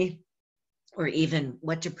 2020, or even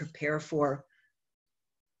what to prepare for,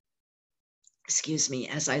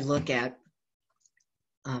 as I look at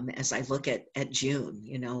June,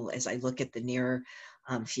 as I look at the near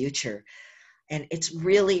future. And it's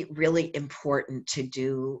really, really important to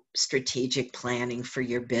do strategic planning for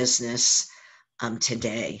your business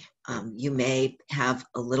today. You may have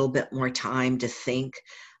a little bit more time to think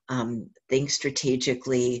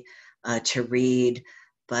strategically, to read,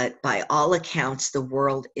 but by all accounts, the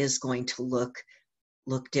world is going to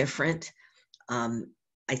look different.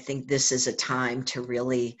 I think this is a time to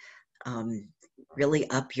really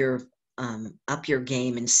up your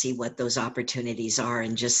game and see what those opportunities are,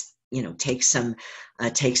 and just take some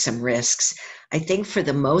risks. I think for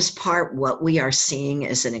the most part, what we are seeing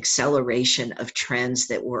is an acceleration of trends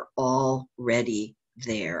that were already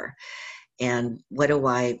there. And what do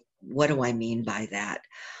I mean by that?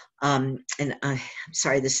 And I'm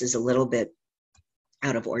sorry, this is a little bit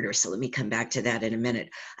out of order, so let me come back to that in a minute.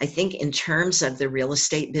 I think in terms of the real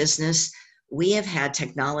estate business, we have had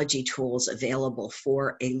technology tools available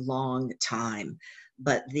for a long time,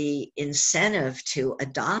 but the incentive to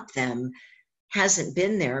adopt them hasn't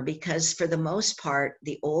been there, because for the most part,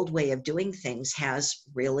 the old way of doing things has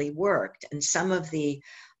really worked. And some of the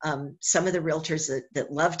realtors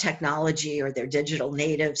that love technology, or they're digital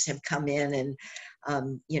natives, have come in and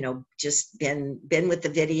just been with the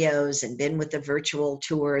videos and been with the virtual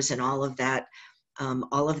tours and all of that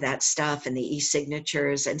stuff, and the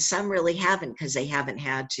e-signatures, and some really haven't because they haven't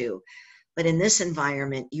had to. But in this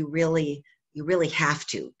environment, you really have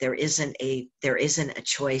to. There isn't a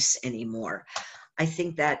choice anymore. I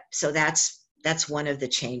think that's one of the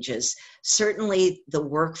changes. Certainly the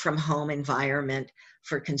work from home environment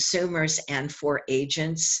for consumers and for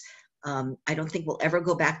agents, I don't think we'll ever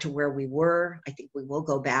go back to where we were. I think we will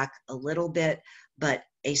go back a little bit, but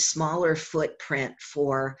a smaller footprint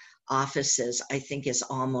for offices, I think, is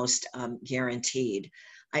almost guaranteed.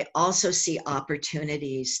 I also see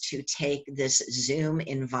opportunities to take this Zoom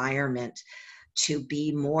environment to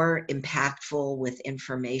be more impactful with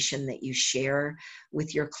information that you share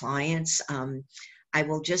with your clients. I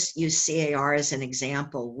will just use CAR as an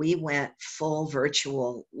example. We went full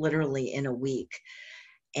virtual literally in a week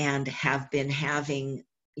and have been having,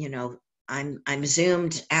 you know, I'm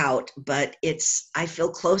zoomed out, but I feel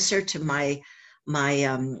closer to my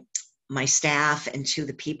staff and to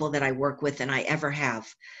the people that I work with than I ever have.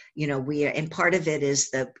 You know, and part of it is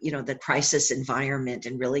the crisis environment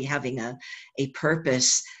and really having a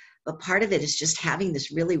purpose. But part of it is just having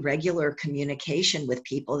this really regular communication with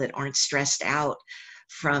people that aren't stressed out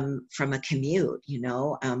from a commute.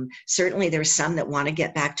 Certainly there's some that want to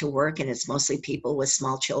get back to work, and it's mostly people with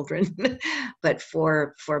small children. But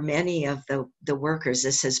for many of the workers,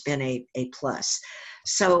 this has been a plus.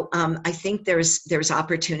 So I think there's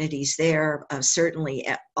opportunities there. Certainly,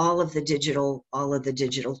 all of the digital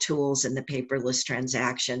tools and the paperless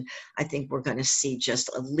transaction. I think we're going to see just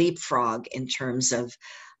a leapfrog in terms of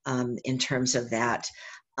that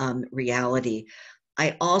reality.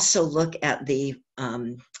 I also look at the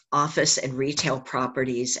office and retail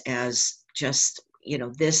properties as just,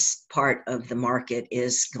 this part of the market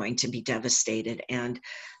is going to be devastated, and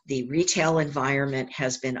the retail environment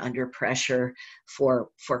has been under pressure for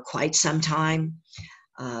quite some time.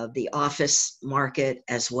 The office market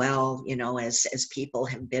as well, as people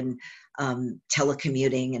have been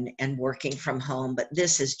telecommuting and working from home, but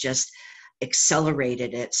this has just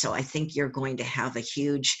accelerated it. So I think you're going to have a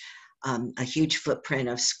huge footprint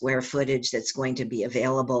of square footage that's going to be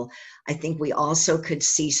available. I think we also could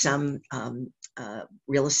see some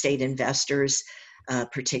real estate investors,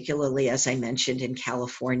 particularly, as I mentioned, in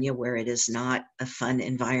California, where it is not a fun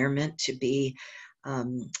environment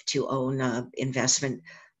to own investment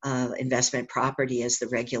property, as the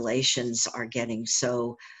regulations are getting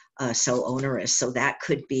so onerous. So that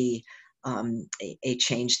could be a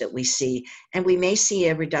change that we see. And we may see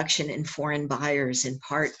a reduction in foreign buyers, in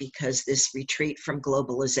part because this retreat from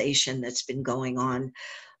globalization that's been going on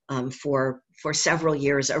for several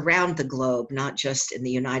years around the globe, not just in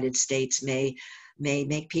the United States, may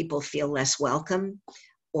make people feel less welcome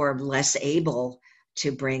or less able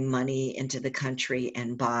to bring money into the country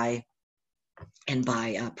and buy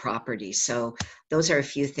property. So those are a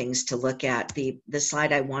few things to look at. The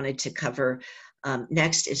slide I wanted to cover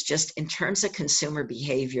next is just in terms of consumer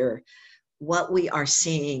behavior. What we are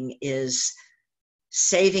seeing is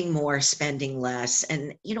saving more, spending less.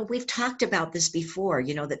 And, we've talked about this before,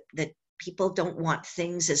 that people don't want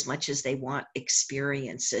things as much as they want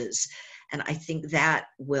experiences. And I think that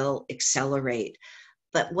will accelerate.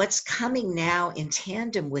 But what's coming now in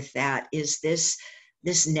tandem with that is this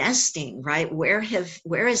nesting, right? Where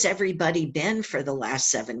has everybody been for the last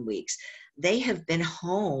 7 weeks? They have been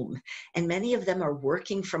home, and many of them are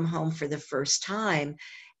working from home for the first time.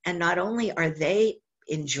 And not only are they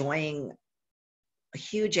enjoying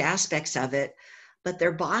huge aspects of it, but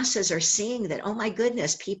their bosses are seeing that, oh my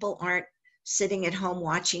goodness, people aren't sitting at home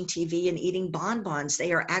watching TV and eating bonbons.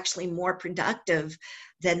 They are actually more productive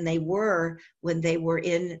than they were when they were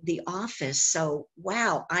in the office. So,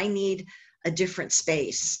 wow, I need a different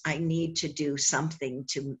space. I need to do something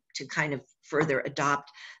to kind of further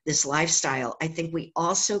adopt this lifestyle. I think we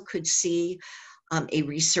also could see a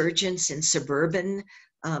resurgence in suburban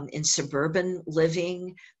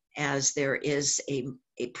living, as there is a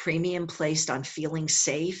premium placed on feeling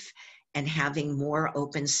safe and having more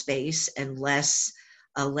open space and less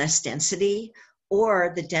density,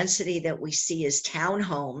 or the density that we see is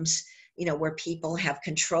townhomes, where people have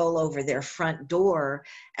control over their front door,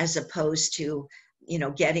 as opposed to,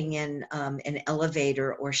 getting in an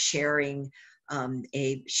elevator or sharing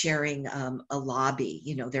a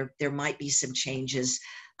lobby. There might be some changes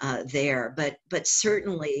there, but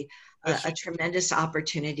certainly a tremendous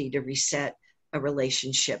opportunity to reset a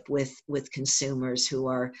relationship with consumers who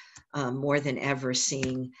are more than ever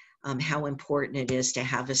seeing how important it is to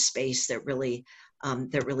have a space that really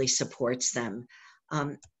supports them.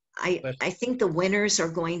 I think the winners are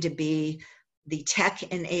going to be the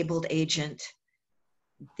tech-enabled agent,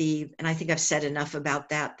 and I think I've said enough about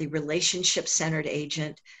that, the relationship-centered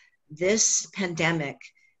agent. This pandemic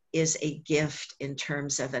is a gift in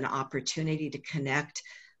terms of an opportunity to connect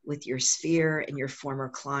with your sphere and your former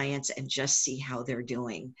clients and just see how they're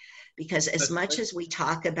doing. Because as much as we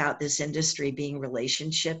talk about this industry being a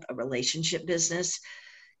relationship business,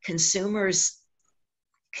 consumers,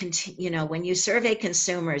 when you survey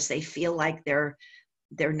consumers, they feel like they're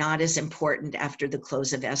not as important after the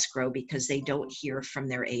close of escrow because they don't hear from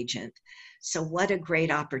their agent. So what a great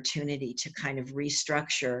opportunity to kind of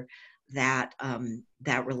restructure that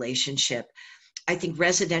relationship. I think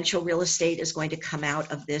residential real estate is going to come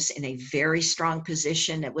out of this in a very strong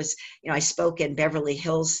position. It was, I spoke in Beverly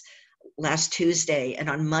Hills last Tuesday, and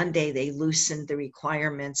on Monday they loosened the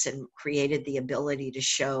requirements and created the ability to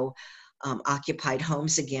show occupied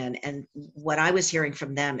homes again. And what I was hearing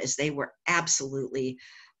from them is they were absolutely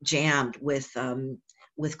jammed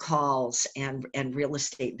with calls and real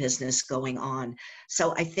estate business going on.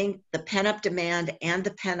 So I think the pent-up demand and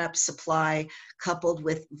the pent-up supply, coupled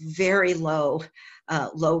with very low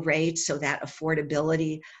rates, so that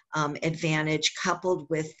affordability advantage, coupled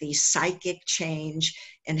with the psychic change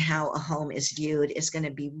in how a home is viewed, is going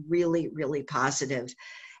to be really, really positive.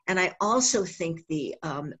 And I also think the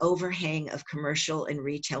overhang of commercial and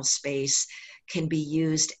retail space can be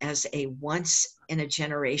used as a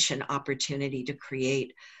once-in-a-generation opportunity to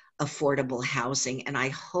create affordable housing. And I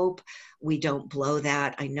hope we don't blow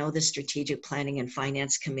that. I know the Strategic Planning and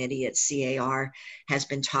Finance Committee at CAR has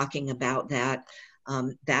been talking about that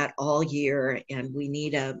all year, and we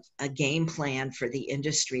need a game plan for the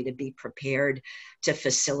industry to be prepared to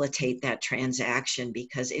facilitate that transaction,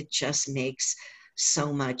 because it just makes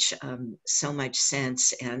so much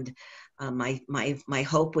sense. And my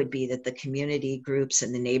hope would be that the community groups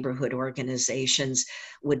and the neighborhood organizations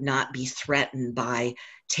would not be threatened by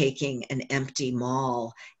taking an empty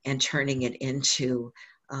mall and turning it into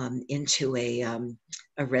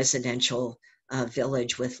a residential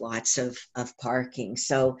village with lots of parking.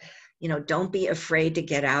 So, don't be afraid to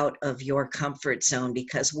get out of your comfort zone,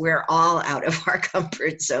 because we're all out of our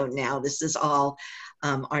comfort zone now. This is all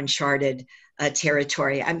uncharted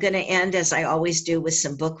territory. I'm going to end, as I always do, with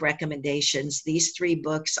some book recommendations. These 3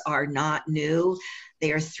 books are not new.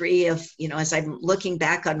 They are 3 of, as I'm looking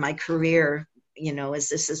back on my career, as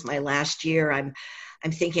this is my last year, I'm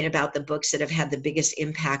thinking about the books that have had the biggest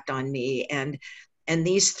impact on me. And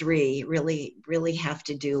these 3 really have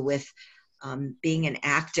to do with being an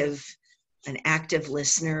active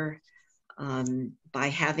listener, by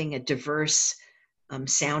having a diverse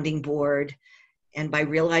sounding board, and by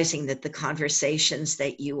realizing that the conversations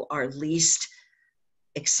that you are least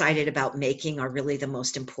excited about making are really the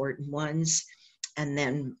most important ones. And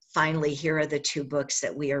then finally, here are the 2 books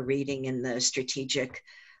that we are reading in the Strategic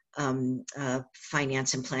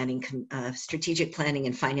Finance and Planning, Strategic Planning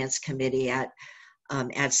and Finance Committee at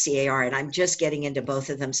CAR. And I'm just getting into both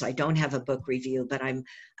of them, so I don't have a book review, but I'm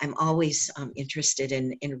always interested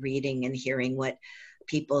in reading and hearing what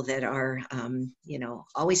people that are,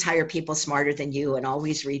 always hire people smarter than you, and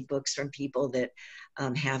always read books from people that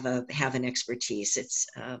have an expertise.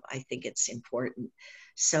 I think it's important.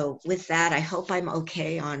 So with that, I hope I'm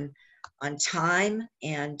okay on time,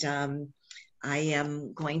 and I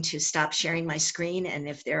am going to stop sharing my screen. And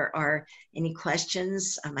if there are any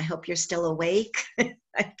questions, I hope you're still awake.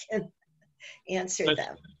 I can answer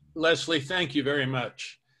them. Leslie, thank you very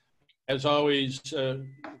much. As always,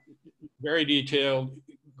 very detailed,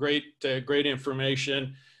 great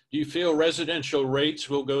information. Do you feel residential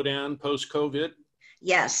rates will go down post-COVID?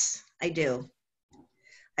 Yes, I do.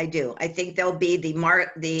 I think there'll be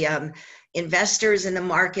the investors in the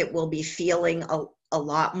market will be feeling a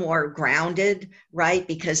lot more grounded, right?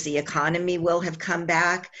 Because the economy will have come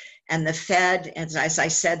back, and the Fed, as I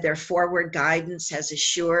said, their forward guidance has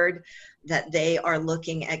assured that they are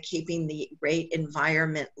looking at keeping the rate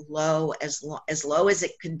environment low, as low as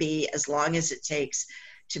it could be, as long as it takes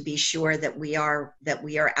to be sure that we are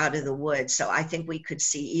out of the woods. So I think we could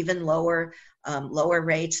see even lower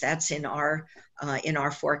rates. That's in our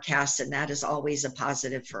forecast, and that is always a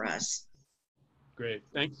positive for us. Great,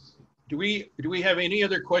 thanks. Do we have any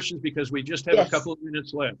other questions? Because we just have a couple of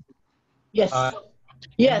minutes left. Yes.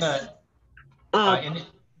 Yes.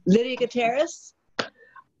 Lydia Gutierrez.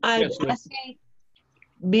 I'm Yes, asking,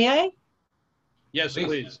 may I? Yes,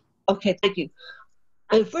 please. Okay, thank you.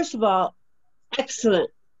 First of all, excellent.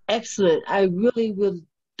 I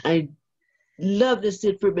love this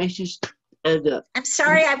information. And I'm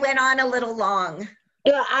sorry I went on a little long.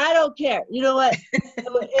 I don't care. You know what?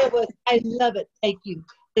 I love it. Thank you.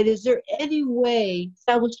 And is there any way,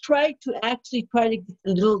 I was trying to get my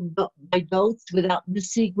notes without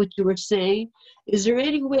missing what you were saying. Is there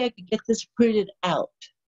any way I could get this printed out?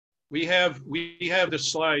 We have the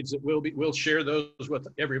slides that we'll share those with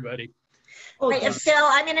everybody. Wait, Phil,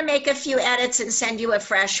 I'm going to make a few edits and send you a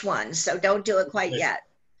fresh one, so don't do it quite yet.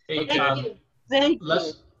 Hey, Thank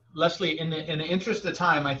you. Leslie, in the interest of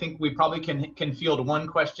time, I think we probably can field one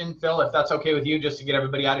question, Phil, if that's okay with you, just to get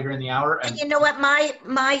everybody out of here in the hour. And you know what?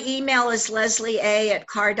 My email is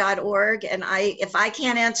leslie.a@car.org, and if I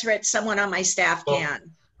can't answer it, someone on my staff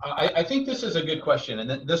can. I think this is a good question,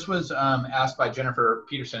 and this was asked by Jennifer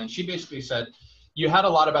Peterson, and she basically said, you had a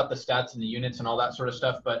lot about the stats and the units and all that sort of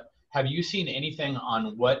stuff, but have you seen anything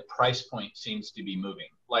on what price point seems to be moving?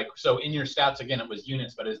 Like, so in your stats, again, it was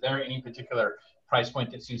units, but is there any particular price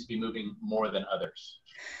point that seems to be moving more than others?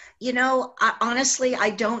 You know, honestly,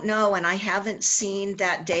 I don't know, and I haven't seen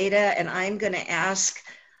that data, and I'm going to ask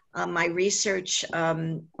my research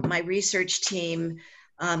team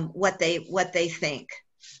what they think,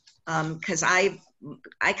 because I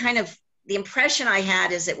kind of, the impression I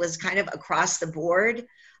had is it was kind of across the board,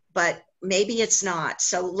 but maybe it's not.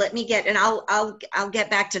 So let me get, and I'll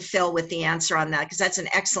get back to Phil with the answer on that, because that's an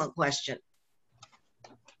excellent question.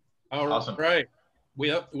 All Awesome. right.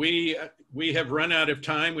 We have run out of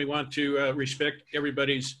time. We want to respect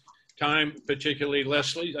everybody's time, particularly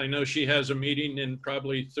Leslie. I know she has a meeting in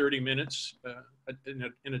probably 30 minutes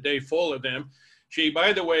in a day full of them. She,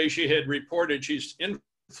 by the way, she had reported she's in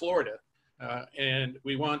Florida. And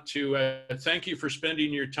we want to thank you for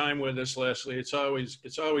spending your time with us, Leslie. It's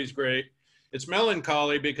always great. It's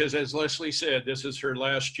melancholy because, as Leslie said, this is her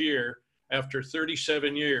last year after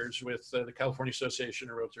 37 years with the California Association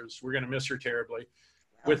of Realtors. We're going to miss her terribly.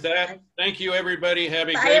 With that, thank you, everybody. Have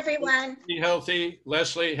a Bye, great everyone. Be healthy.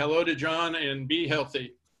 Leslie, hello to John, and be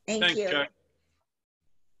healthy. Thank Thanks, you. Jack.